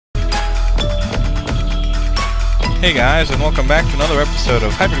Hey guys, and welcome back to another episode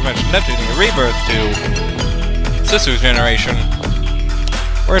of Hyperdimension Neptunia Rebirth 2 Sister's Generation.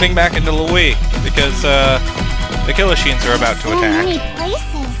 We're heading back into Louis because the Killashines are about to attack. So many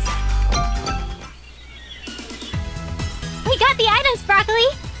places. We got the items, Broccoli.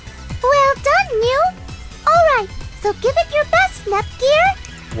 Well done, Mew. All right, so give it your best,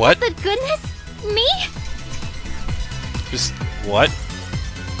 Nepgear. What? The goodness, me? Just what?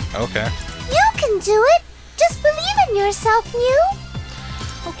 Okay. You can do it. Just believe in yourself, Mew.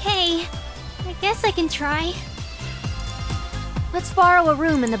 Okay, I guess I can try. Let's borrow a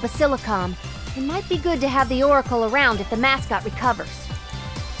room in the Basilicom. It might be good to have the Oracle around if the mascot recovers.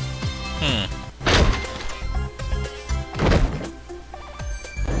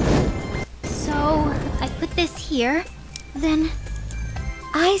 So, I put this here, then...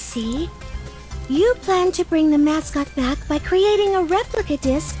 I see. You plan to bring the mascot back by creating a replica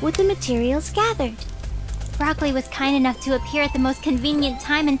disc with the materials gathered. Broccoli was kind enough to appear at the most convenient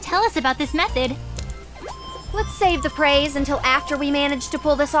time and tell us about this method. Let's save the praise until after we manage to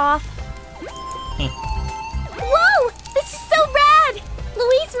pull this off. Whoa! This is so rad!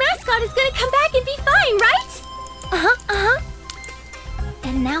 Louis' mascot is gonna come back and be fine, right? Uh-huh.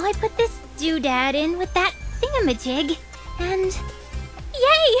 And now I put this doodad in with that thingamajig, and...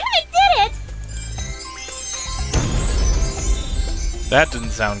 Yay! I did it! That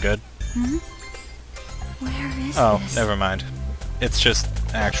didn't sound good. Where is this? Never mind. It's just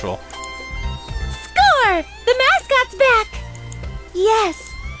actual. Score! The mascot's back! Yes,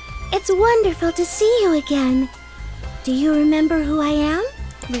 it's wonderful to see you again. Do you remember who I am?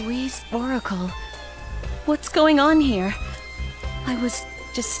 Louis' Oracle. What's going on here? I was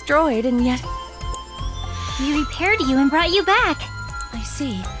destroyed and yet... We repaired you and brought you back. I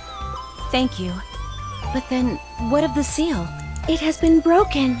see. Thank you. But then, what of the seal? It has been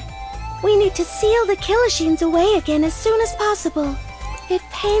broken. We need to seal the Killashines away again as soon as possible. It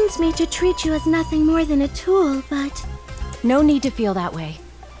pains me to treat you as nothing more than a tool, but... No need to feel that way.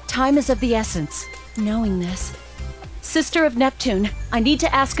 Time is of the essence. Knowing this. Sister of Neptune, I need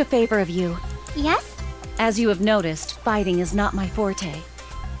to ask a favor of you. Yes? As you have noticed, fighting is not my forte.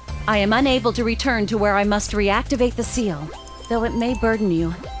 I am unable to return to where I must reactivate the seal, though it may burden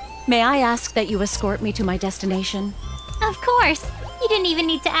you. May I ask that you escort me to my destination? Of course. You didn't even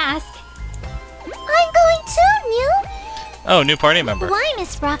need to ask. I'm going too, Mew! Oh, new party member. Why,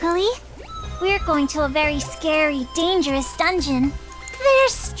 Miss Broccoli? We're going to a very scary, dangerous dungeon.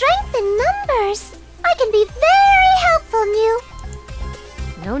 There's strength in numbers. I can be very helpful, Mew.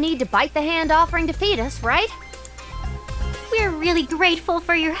 No need to bite the hand offering to feed us, right? We're really grateful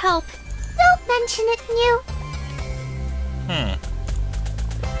for your help. Don't mention it, Mew.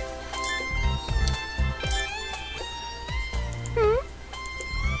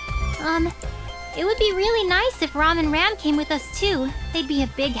 It would be really nice if Rom and Ram came with us too. They'd be a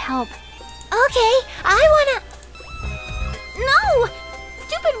big help. Okay, I wanna... No!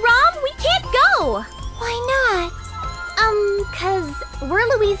 Stupid Rom, we can't go! Why not? 'Cause we're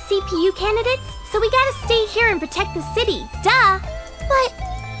Louis' CPU candidates, so we gotta stay here and protect the city. Duh! But...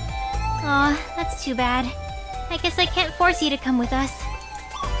 Aw, that's too bad. I guess I can't force you to come with us.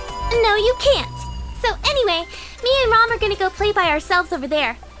 No, you can't. So anyway, me and Rom are gonna go play by ourselves over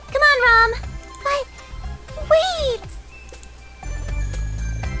there. Come on, Rom! But... wait!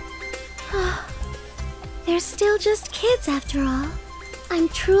 They're still just kids after all. I'm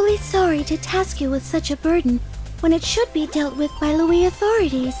truly sorry to task you with such a burden when it should be dealt with by Louis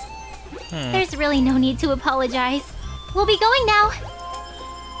authorities. There's really no need to apologize. We'll be going now.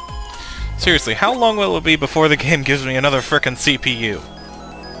 Seriously, how long will it be before the game gives me another frickin' CPU?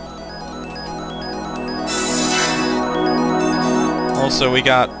 Also, we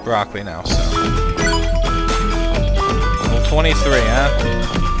got Broccoli now, so... Level 23, huh?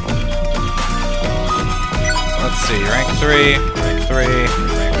 Let's see, rank 3, rank 3,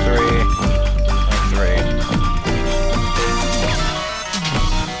 rank 3, rank 3.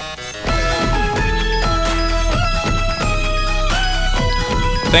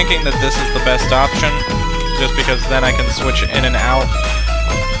 Thinking that this is the best option, just because then I can switch in and out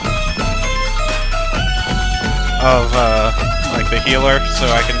of, like the healer, so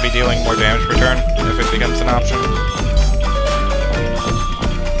I can be dealing more damage per turn if it becomes an option.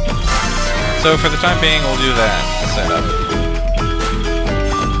 So for the time being, we'll do that setup.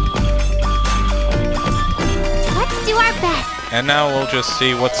 Let's do our best. And now we'll just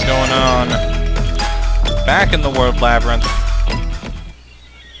see what's going on back in the World Labyrinth.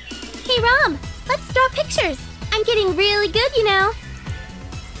 Hey, Rom, let's draw pictures. I'm getting really good, you know.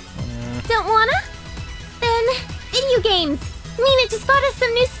 Don't wanna? Then, video games. Nina just bought us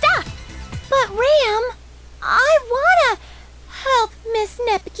some new stuff. But Ram, I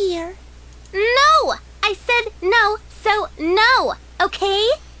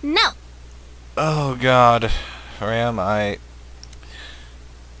God, Ram, I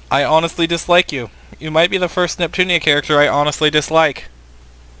honestly dislike you. You might be the first Neptunia character I honestly dislike.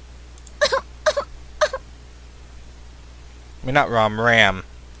 I mean, not Ram.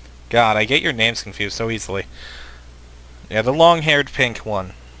 God, I get your names confused so easily. Yeah, the long-haired pink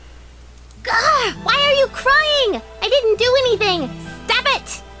one. Gah! Why are you crying? I didn't do anything. Stop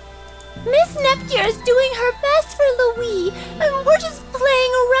it! Miss Neptunia is doing her best for Louis, and we're just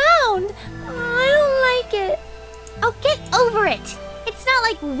playing around. I don't like it. Oh, get over it. It's not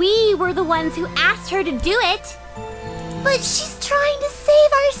like we were the ones who asked her to do it. But she's trying to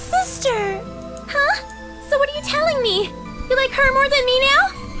save our sister. Huh? So what are you telling me? You like her more than me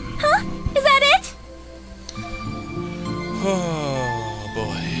now? Huh? Is that it? Oh,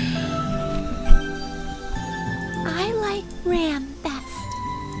 boy. I like Ram best.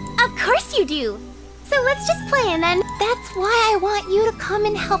 Of course you do. So let's just play and then... That's why I want you to come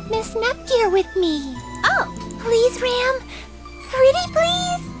and help Miss Neptunia with me. Oh. Please, Ram. Pretty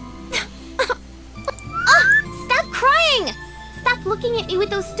please. Stop crying! Stop looking at me with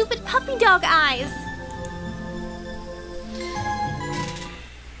those stupid puppy dog eyes.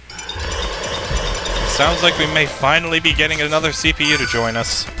 Sounds like we may finally be getting another CPU to join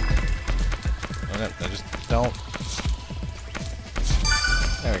us. I just don't...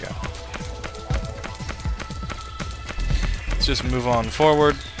 There we go. Let's just move on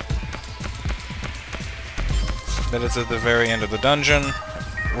forward. That is at the very end of the dungeon,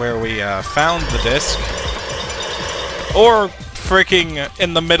 where we found the disc. Or freaking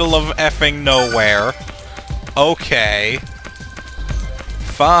in the middle of effing nowhere. Okay.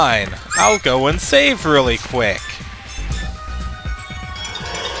 Fine. I'll go and save really quick.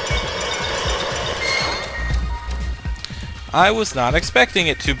 I was not expecting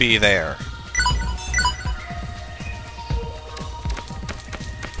it to be there.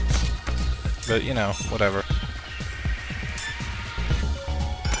 But, you know, whatever.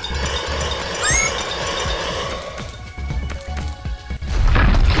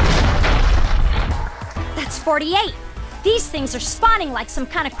 That's 48. These things are spawning like some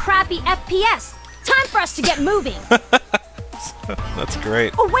kind of crappy FPS. Time for us to get moving. That's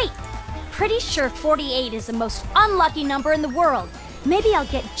great. Oh, wait. Pretty sure 48 is the most unlucky number in the world. Maybe I'll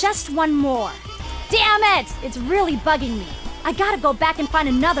get just one more. Damn it! It's really bugging me. I gotta go back and find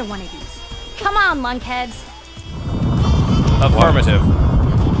another one of these. Come on, lunkheads. Affirmative.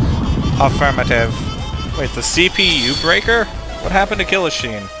 Affirmative. Wait, the CPU breaker? What happened to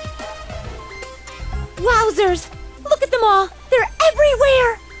Kilishine? Wowzers! Look at them all! They're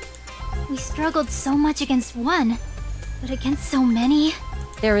everywhere! We struggled so much against one, but against so many...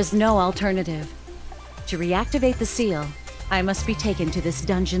 There is no alternative. To reactivate the seal, I must be taken to this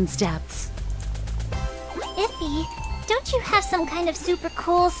dungeon's depths. Iffy, don't you have some kind of super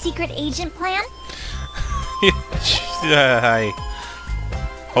cool secret agent plan?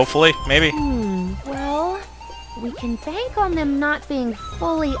 Hopefully, maybe. Well, we can bank on them not being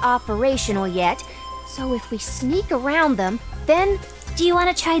fully operational yet, so if we sneak around them, then... Do you want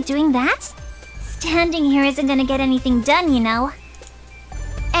to try doing that? Standing here isn't gonna get anything done, you know.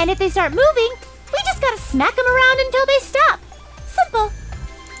 And if they start moving, we just gotta smack them around until they stop. Simple.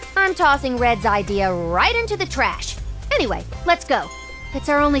 I'm tossing Red's idea right into the trash. Anyway, let's go. It's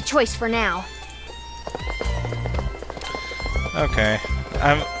our only choice for now. Okay.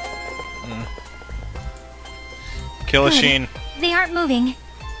 Kilishine. They aren't moving.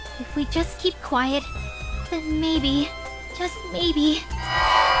 If we just keep quiet, then maybe, just maybe...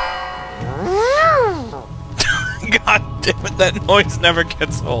 God damn it, that noise never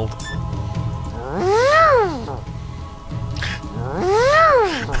gets old.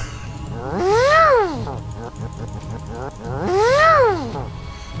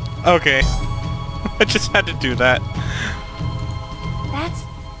 Okay. I just had to do that. That's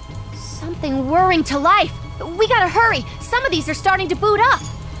something whirring to life. We gotta hurry. Some of these are starting to boot up.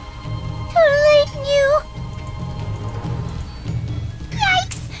 Too late, you!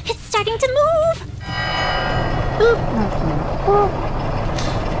 Yikes! It's starting to move!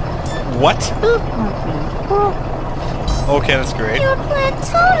 What? Okay, that's great. Your plan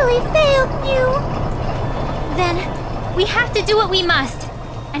totally failed, you! Then, we have to do what we must.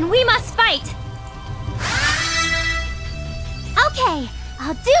 And we must fight! Okay,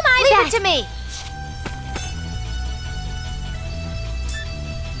 I'll do my best! Leave it to me!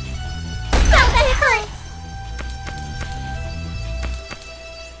 Oh, that hurts!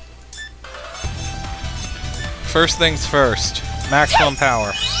 First things first. Maximum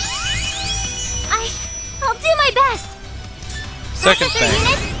power. I'll do my best! Second Processor thing.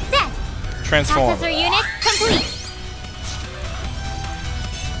 unit set! Transform. Processor unit complete!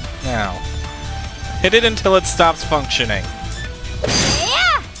 Now. Hit it until it stops functioning.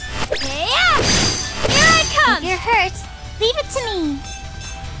 Yeah! Yeah! Here I come! If you're hurt, leave it to me.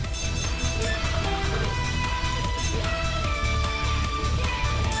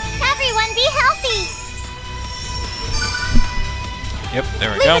 Everyone be healthy! Yep, there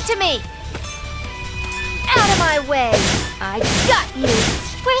we Leave go. it to me! Out of my way! I got you!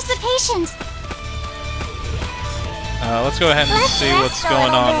 Where's the patient? Let's go ahead and Let's see rest what's a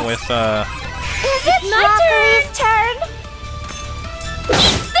going little on bit. with, Is it Broccoli's turn?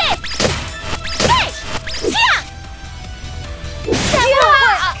 This! Hey! Yeah! That won't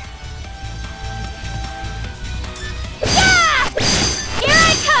work! Yeah! Here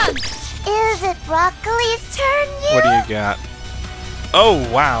I come! Is it Broccoli's turn, you? what do you got? Oh,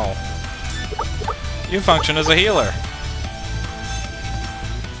 wow. You function as a healer.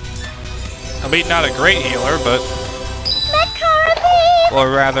 I mean, not a great healer, but... Or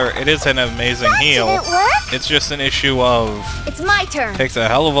rather, it is an amazing heal. Did it work? It's just an issue of... It's my turn. Takes a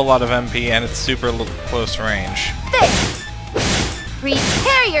hell of a lot of MP, and it's super close range. There!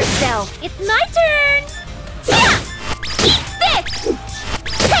 Prepare yourself! It's my turn! Yeah! Eat this!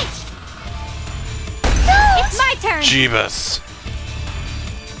 Hey! It's my turn! Jeebus.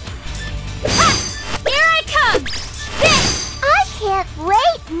 Ha! Here I come! This! I can't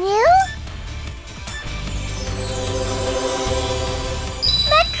wait, Mew!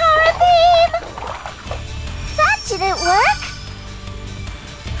 Makara beam! That didn't work!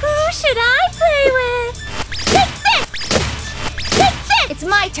 Who should I play with? Take this! Take this! It's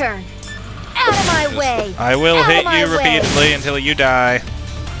my turn! Out of my way! I will Out of hit my you way. repeatedly until you die.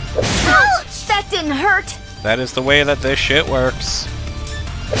 Ouch! That didn't hurt! That is the way that this shit works.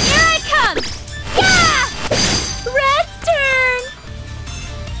 Here I come! Yeah! Red's turn!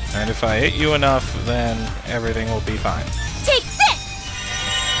 And if I hit you enough, then everything will be fine. Take this!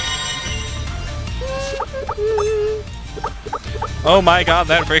 Oh my god,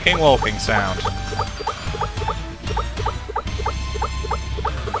 that freaking wolfing sound.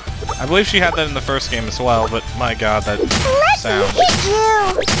 I believe she had that in the first game as well, but my god, that sound. Hit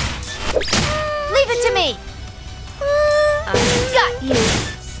you! Leave it to me! I got you!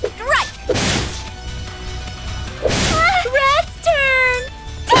 Strike! Red's turn!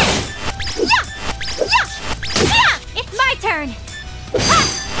 Yeah! Yeah! Yeah! It's my turn! Ha!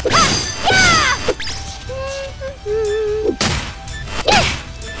 Ha! Yeah!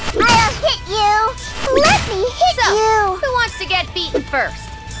 I'll hit you! Let me hit So, you! who wants to get beaten first?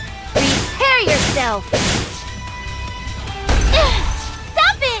 Prepare yourself!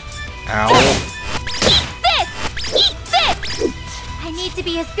 Stop it! Ow. Eat this! Eat this! I need to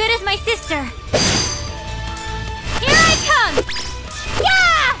be as good as my sister. Here I come!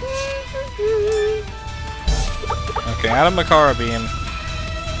 Yeah! Okay, out of Makara Beam.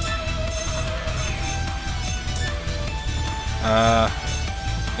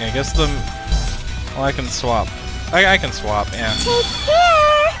 Yeah, I guess the... Well, I can swap. I can swap, yeah. Take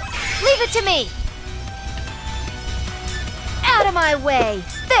care! Leave it to me! Out of my way!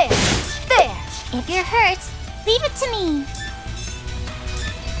 There! There! If you're hurt, leave it to me.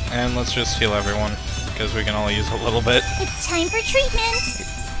 And let's just heal everyone, because we can all use a little bit. It's time for treatment.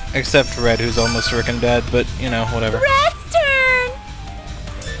 Except Red, who's almost freaking dead, but, you know, whatever. Red's turn!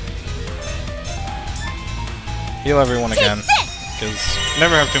 Heal everyone again, Take this! because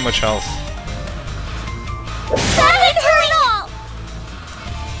never have too much health. That hurt all!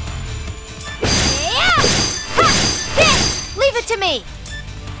 Yeah! Ha! This! Leave it to me!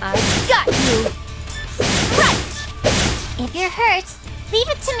 I got you! Right! If you're hurt, leave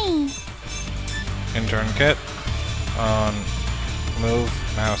it to me. Intern kit. On. Move.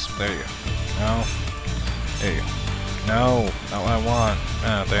 Mouse. There you go. No. There you go. No. Not what I want.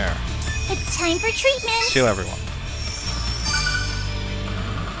 Ah, there. It's time for treatment. Let's heal everyone.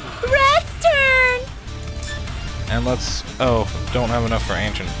 Red's turn! And let's... Oh, don't have enough for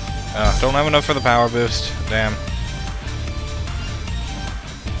Ancient. Don't have enough for the power boost. Damn.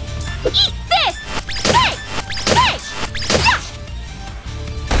 Eat this! Hey! Hey! Yeah!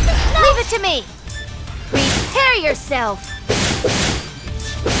 Leave it to me! Prepare yourself!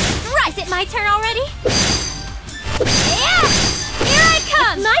 Is it my turn already? Yeah! Here I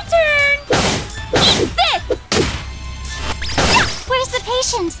come! My turn! Eat this! Where's the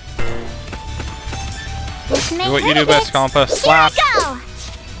patient? Let's make Do what you rid do of best, it. Compa. Here Slap! I go!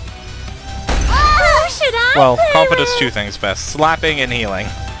 Who should I Well, play Compa with? does two things best. Slapping and healing.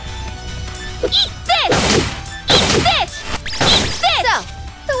 Eat this! Eat this! Eat this! So,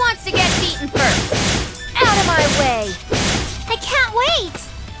 who wants to get beaten first? Out of my way! I can't wait!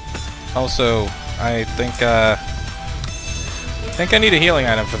 Also, I think I need a healing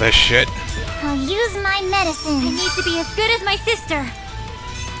item for this shit. I'll use medicine. I need to be as good as my sister.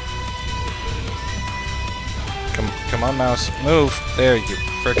 Come on, mouse. Move. There you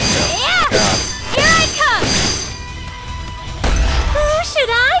frickin' go. Yeah! God. Here I come! Who should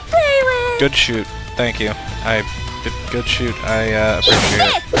I play with? Good shoot. Thank you. Good shoot. I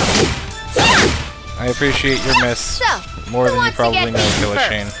appreciate it. I appreciate your miss So, more who than you wants to probably get know, beaten Killer first?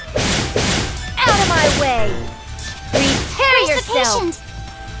 Shane. Out of my way! Prepare Where's the yourself! patient?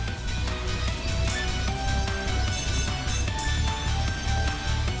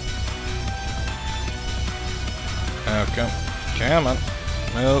 Oh, come on.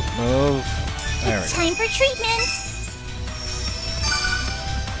 Move. There we It's go. time for treatment.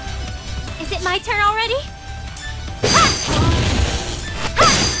 Is it my turn already? Ha! Ha!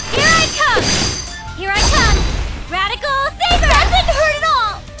 Here I come! Here I come! Radical Saber! That didn't hurt at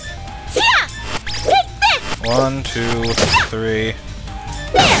all. Yeah! Take this! 1, 2, 3.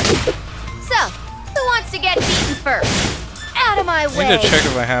 There! So, who wants to get beaten first? Out of my I way! need to check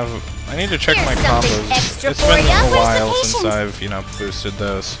if I have. I need to check Here's my something combos. extra It's for been ya. a Where's the while since patient? I've, boosted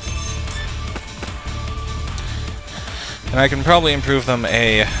those. And I can probably improve them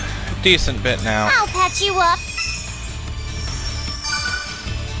a decent bit now. I'll patch you up.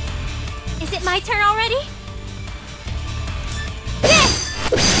 Is it my turn already?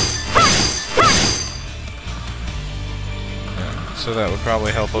 So that would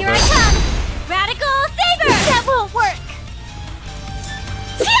probably help a Here I bit. come! Radical Saber! That won't work.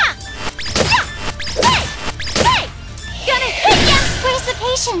 Yeah! Hey! Hey! Gonna hit ya! Where's the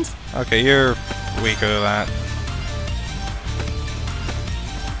patient? Okay, you're weaker than that.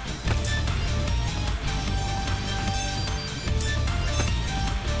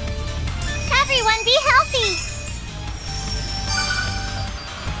 Everyone be healthy.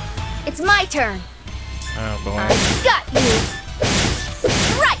 It's my turn! Oh boy. I've got you!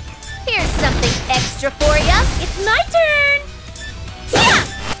 Right! Here's something extra for ya! It's my turn. Yeah!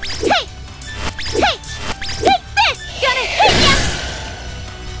 Take! Take! Take this! Gonna hit ya!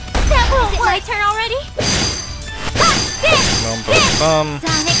 That Is won't it my work. turn already? Ha! This! Thumb.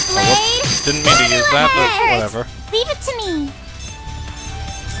 Sonic Blade! Didn't mean to use that, but whatever. Leave it to me.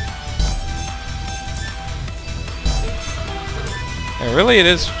 Yeah, really, it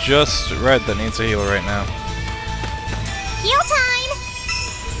is just Red that needs a heal right now. Heal time!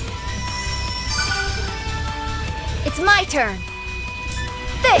 It's my turn!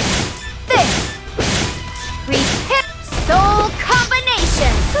 This! Prepare soul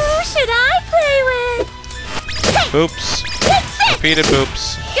combination! Who should I play with? Boops. Take this! Repeated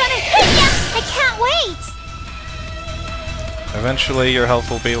boops. Gonna hit ya! I can't wait! Eventually, your health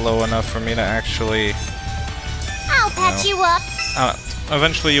will be low enough for me to actually. I'll patch No. you up.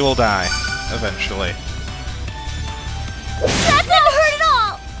 Eventually, you will die. Eventually. That didn't hurt at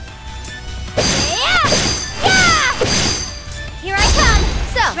all! Yeah! Yeah! Here I come!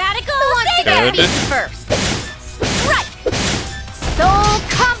 So, Radical who wants to Saber! get Good. beaten first? Right! Soul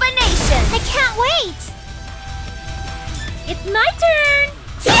combination! I can't wait! It's my turn!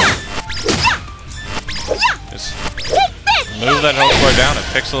 Yeah! Yeah! Yeah! Just Take this! move that health bar down a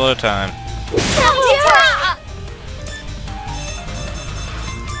pixel at a time. That won't work!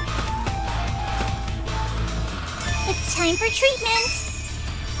 It's time for treatment.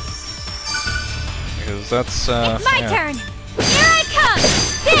 Because that's, It's my yeah. turn! Here I come!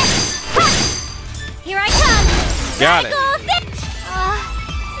 This! Ha! Here I come! Got it. Radical Saber!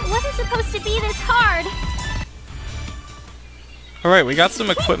 It wasn't supposed to be this hard. Alright, we got some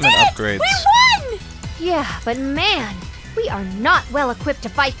equipment upgrades. We won! Yeah, but man, we are not well equipped to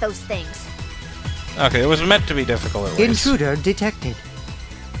fight those things. Okay, it was meant to be difficult at least. Intruder detected.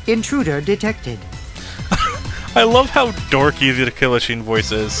 Intruder detected. I love how dorky the Killasheen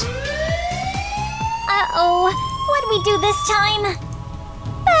voice is. Uh-oh. What do we do this time?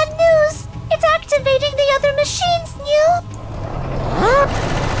 Bad news! It's activating the other machines, Snoop!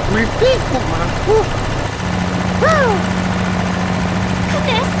 Repeat,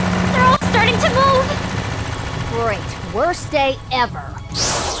 Goodness! They're all starting to move! Great, worst day ever.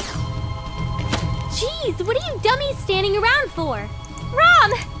 Jeez, what are you dummies standing around for?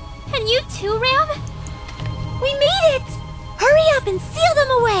 Ram! And you too, Ram? We made it! Hurry up and seal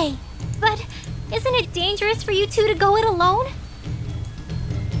them away! But isn't it dangerous for you two to go it alone?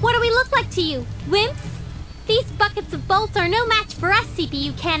 What do we look like to you? Wimps? These buckets of bolts are no match for us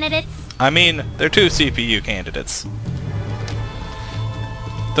CPU candidates. I mean, they're two CPU candidates.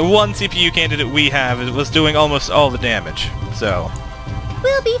 The one CPU candidate we have was doing almost all the damage, so.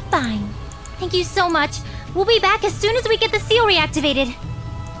 We'll be fine. Thank you so much. We'll be back as soon as we get the seal reactivated.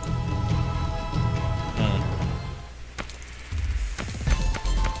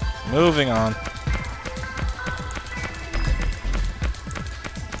 Moving on.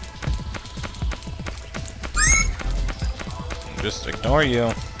 just ignore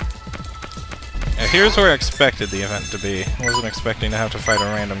you. Now, here's where I expected the event to be. I wasn't expecting to have to fight a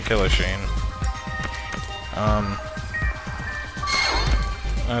random Killasheen.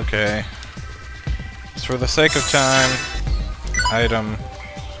 Okay. Just for the sake of time, item,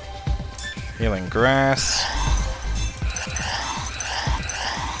 healing grass.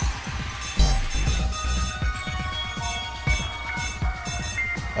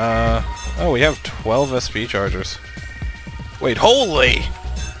 Oh, we have 12 SP chargers. Wait, holy!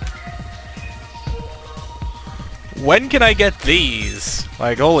 When can I get these?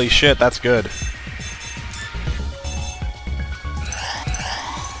 Like, holy shit, that's good.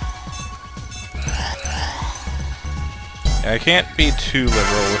 I can't be too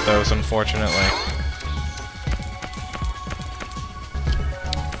liberal with those, unfortunately.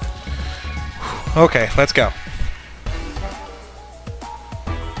 Okay, let's go.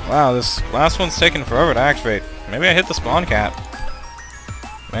 Wow, this last one's taking forever to activate. Maybe I hit the spawn cap.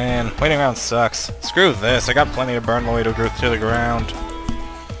 Man, waiting around sucks. Screw this, I got plenty to burn my way to the ground.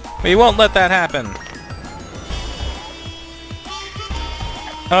 We won't let that happen.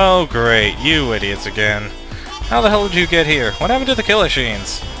 Oh great, you idiots again. How the hell did you get here? What happened to the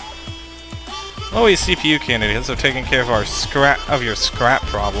Killasheens? Louie's CPU candidates are taking care of your scrap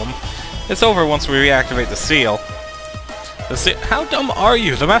problem. It's over once we reactivate the seal. How dumb are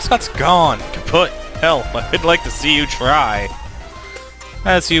you? The mascot's gone. Kaput. Hell, I'd like to see you try.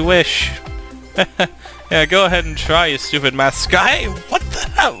 As you wish. Yeah, go ahead and try, you stupid mascot. Hey, what the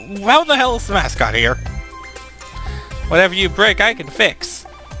hell? How the hell is the mascot here? Whatever you break, I can fix.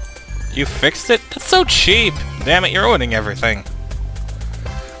 You fixed it? That's so cheap. Damn it, you're ruining everything.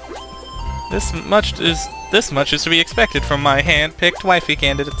 This much is to be expected from my hand-picked wifey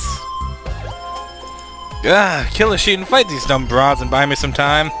candidates. Killasheen, fight these dumb broads and buy me some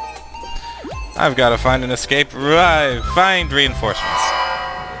time. I've got to find an escape. Find reinforcements.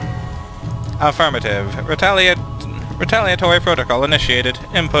 Affirmative. Retaliatory protocol initiated.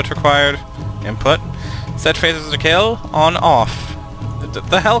 Input required. Input. Set phasers to kill. On off.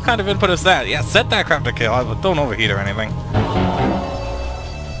 The hell kind of input is that? Yeah, set that crap to kill. Don't overheat or anything.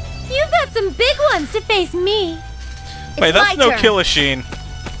 You've got some big ones to face me. Wait, that's no Killasheen.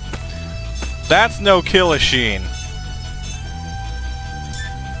 That's no Killasheen.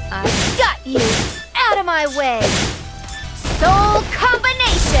 I've got you. Out of my way. Soul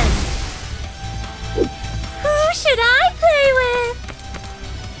combination. Who should I play with?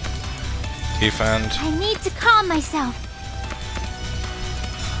 Defend. I need to calm myself.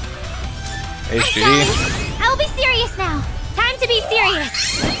 HDD. I'll be serious now. Time to be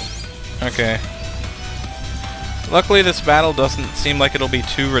serious. Okay. Luckily, this battle doesn't seem like it'll be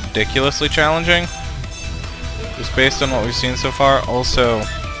too ridiculously challenging. Just based on what we've seen so far. Also,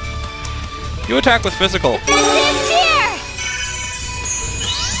 you attack with physical. It's here!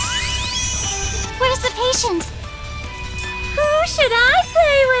 Where's the patient? Who should I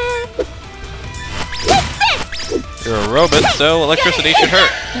play with? You're a robot, so electricity should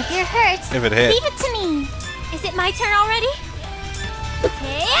hurt. If you're hurt, If it hit. leave it to me. Is it my turn already?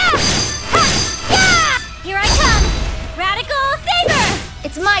 Here I come! Radical Saber!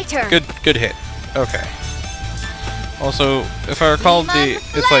 It's my turn. Good hit. Okay. Also, if I recall,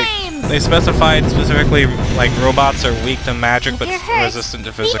 it's like they specified specifically like robots are weak to magic but resistant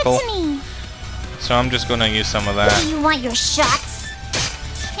to physical. Leave it to me. So I'm just gonna use some of that. Do you want your shots?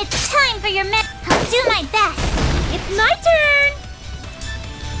 It's time for your I'll do my best. It's my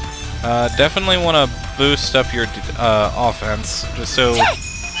turn. Definitely want to boost up your offense, just so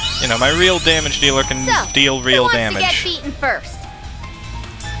you know my real damage dealer can deal real damage. Who wants to get beaten first?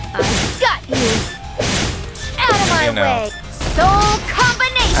 I've got you. Out of my way. Soul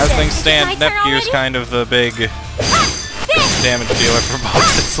combination. As things stand, Nepgear's kind of the big damage dealer for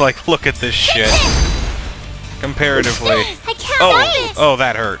boss. It's like, look at this shit. Comparatively. I can't fight it. Oh,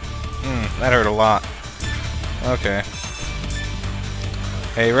 that hurt. That hurt a lot. Okay.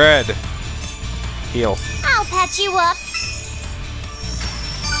 Hey, Red. Heal. I'll patch you up.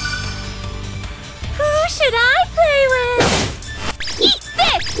 Who should I play with? Eat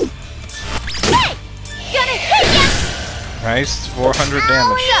this! Hey! Gonna hit ya! Nice, 400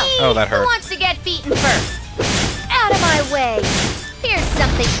 damage. Oh, that Who hurt. wants to get beaten first? Out of my way. Here's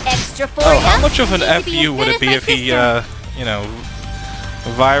something extra for Oh, you. how much of an You need to be FU would as it good be as if my he, sister. you know,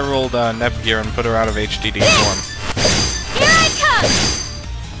 viraled Nepgear and put her out of HDD form? Here I come!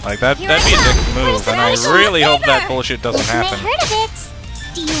 Like, that'd be a Here I come. dick move, and I Radical really hope that Saber. bullshit doesn't This happen. may hurt a bit.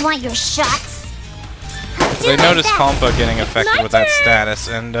 Do you want your shots? They noticed Compa getting my affected with that turn. status,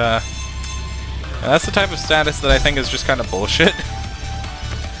 and that's the type of status that I think is just kind of bullshit.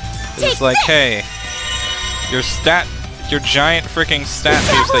 It's like, hey, your stat your giant freaking stat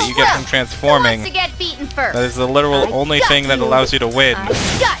boost that you get from transforming. Who wants to get beaten first? That is the literal only thing that allows you to win. I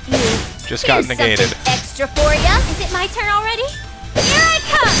got you. Just got negated. Something extra for ya. Is it my turn already? Here I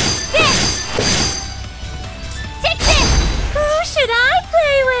come! This! Take this! Who should I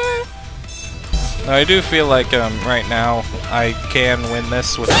play with? Now, I do feel like right now I can win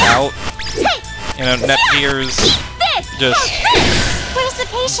this without, you know, Neptuna's just Where's the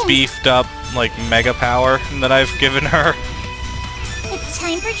patient? beefed up like mega power that I've given her. It's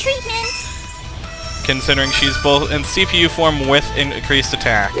time for treatment. Considering she's both in CPU form with increased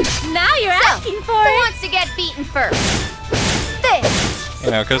attack. Now you're asking for Who it! wants to get beaten first? This. You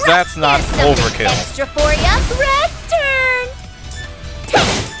know, because that's not Here's something overkill. extra for ya. Red's turn.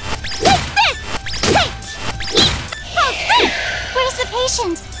 Take this. Where's the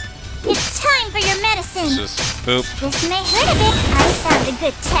patient? It's time for your medicine. Just boop. This may hurt a bit. I found a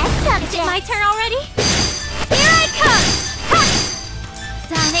good test subject. Is it my turn already? Here I come. Ha!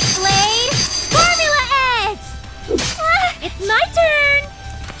 Sonic Blade. Formula Edge. It's my turn.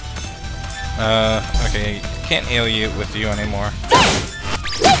 Okay, can't heal you with you anymore.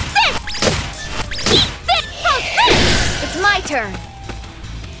 It's my turn.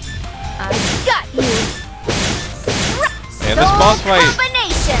 I got you. Yeah, this boss fight,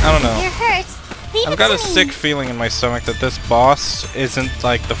 Combination. I don't know. You're hurt. Leave I've it got to a me. sick feeling in my stomach that this boss isn't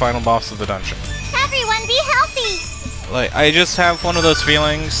like the final boss of the dungeon. Everyone be healthy. Like, I just have one of those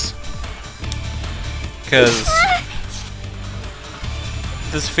feelings. Because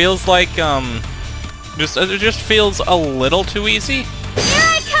this feels like, it just feels a little too easy. Here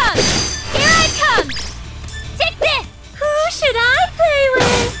I come! Here I come! Take this! Who should I play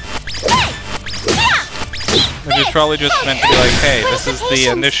with? Which is probably just meant to be like, hey, Where's this the is the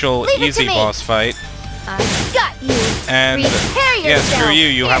patient? initial Leave it to easy me. boss fight. I got you. And, Prepare yeah, screw yourself. you,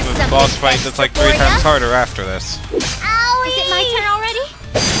 you have Here's a boss something fight that's like extra 3 for ya. times harder after this. Owie! Is it my turn already?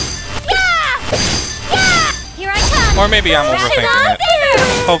 Yeah! Yeah! Here I come! Or maybe I'm overthinking it.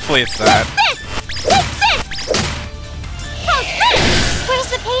 Hopefully it's that. Where's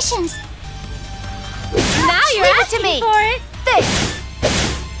the patient? Now you're Leave it to asking me. for it! This.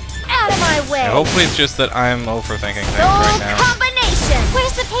 Out of my way. Yeah, hopefully it's just that I'm overthinking things Soul right now. combination.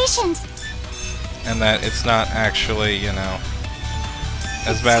 Where's the patient? And that it's not actually, you know,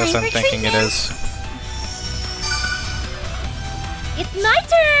 as bad as time I'm for thinking it treatment. is. It's my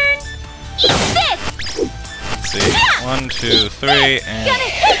turn! Eat this! Let's see. 1, 2, 3, and Gonna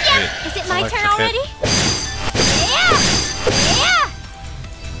hit ya! wait, Is it my turn electric hit. already? Yeah! Yeah!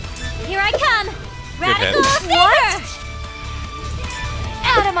 Here I come! Radical hit. Saber!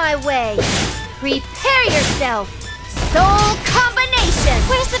 Out of my way. Prepare yourself. Soul combination.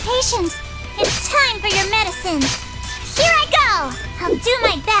 Where's the patient? It's time for your medicine. Here I go. I'll do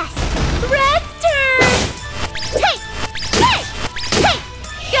my best. Red's turn. Take!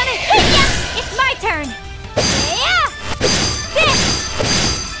 Gonna hit ya! It's my turn! Yeah! This!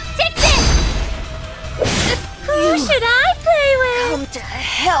 Take this! Who should I play with? Come to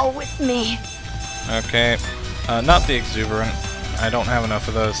hell with me. Okay. Not the exuberant. I don't have enough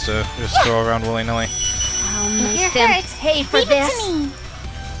of those to just throw around willy-nilly. I'll You're make them hurt. pay for Leave this. it to me.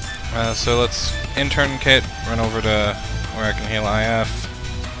 So let's intern kit, run over to where I can heal IF.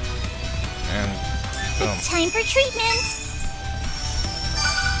 And boom. It's time for treatment.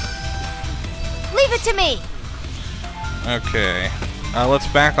 Leave it to me. Okay. Let's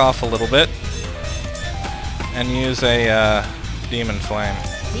back off a little bit. And use a demon flame.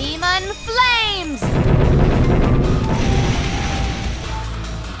 Demon flames.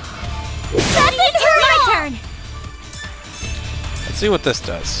 That's My turn! Let's see what this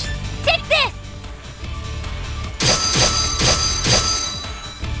does. Take this!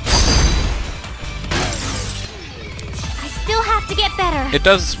 I still have to get better. It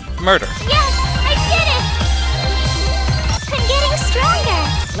does murder. Yes, I did it. I'm getting stronger.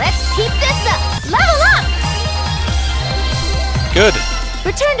 Let's keep this up. Level up. Good.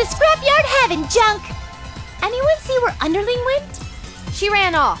 Return to scrapyard heaven, junk. Anyone see where Underling went? She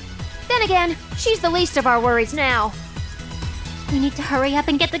ran off. Then again, she's the least of our worries now. We need to hurry up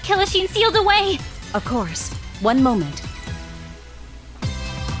and get the Killashine sealed away. Of course. One moment.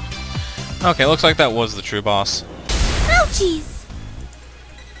 Okay, looks like that was the true boss. Ouchies.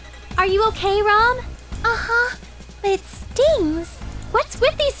 Are you okay, Rom? Uh-huh. But it stings. What's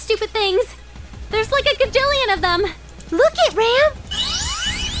with these stupid things? There's like a gajillion of them. Look it, Ram.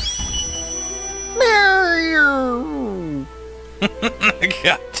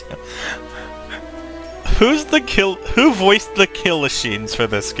 God. Who voiced the Killashines for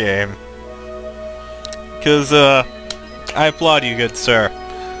this game? Cause I applaud you, good sir.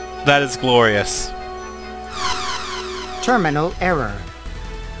 That is glorious. Terminal error.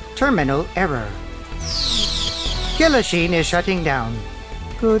 Terminal error. Killachine is shutting down.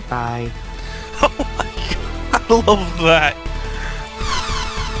 Goodbye. Oh my god, I love that.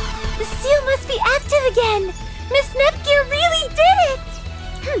 The seal must be active again! Miss Nepgear really did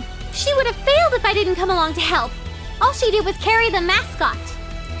it! She would have failed if I didn't come along to help. All she did was carry the mascot.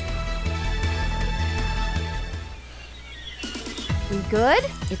 We good?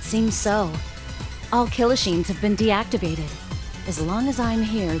 It seems so. All Killachines have been deactivated. As long as I'm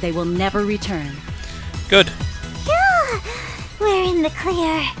here, they will never return. Good. Phew! We're in the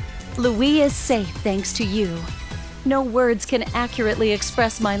clear. Louis is safe thanks to you. No words can accurately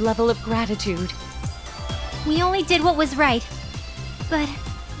express my level of gratitude. We only did what was right. But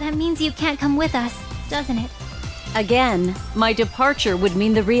that means you can't come with us, doesn't it? Again, my departure would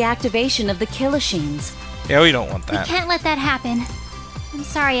mean the reactivation of the Killachines. Yeah, we don't want We that. can't let that happen. I'm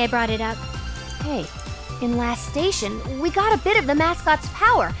sorry I brought it up. Hey, in last station, we got a bit of the mascot's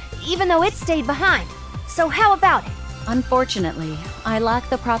power, even though it stayed behind. So how about it? Unfortunately, I lack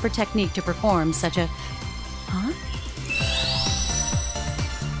the proper technique to perform such a... Huh?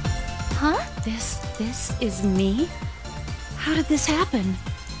 Huh? This is me? How did this happen?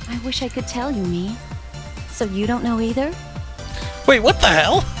 I wish I could tell you, me. So you don't know either? Wait, what the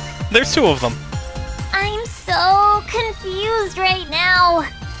hell? There's two of them. I'm so confused right now.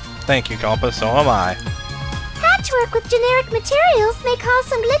 Thank you, Kalpa, so am I. Patchwork with generic materials may cause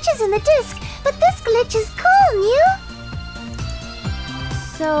some glitches in the disc, but this glitch is cool, Mew.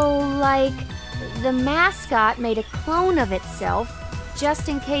 So, like, the mascot made a clone of itself just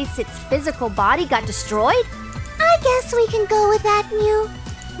in case its physical body got destroyed? I guess we can go with that, Mew.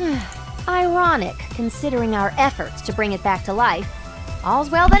 Ironic, considering our efforts to bring it back to life. All's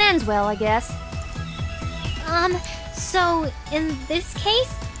well that ends well, I guess. So in this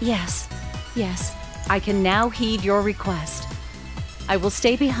case? Yes. I can now heed your request. I will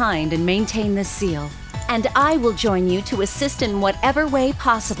stay behind and maintain this seal, and I will join you to assist in whatever way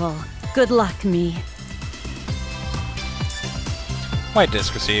possible. Good luck, me. White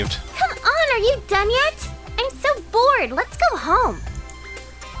disc received. Come on, are you done yet? I'm so bored. Let's go home.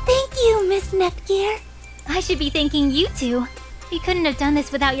 Thank you, Miss Nepgear. I should be thanking you two. We couldn't have done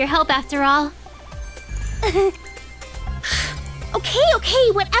this without your help after all.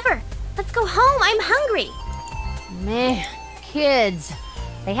 Okay, whatever. Let's go home. I'm hungry. Meh, kids.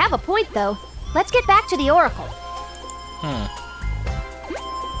 They have a point, though. Let's get back to the Oracle.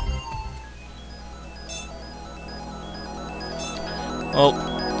 Well,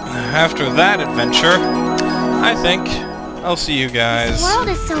 after that adventure, I think I'll see you guys The world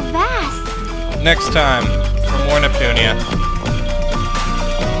is so vast. next time for more Neptunia.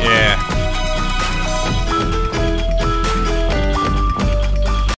 Yeah.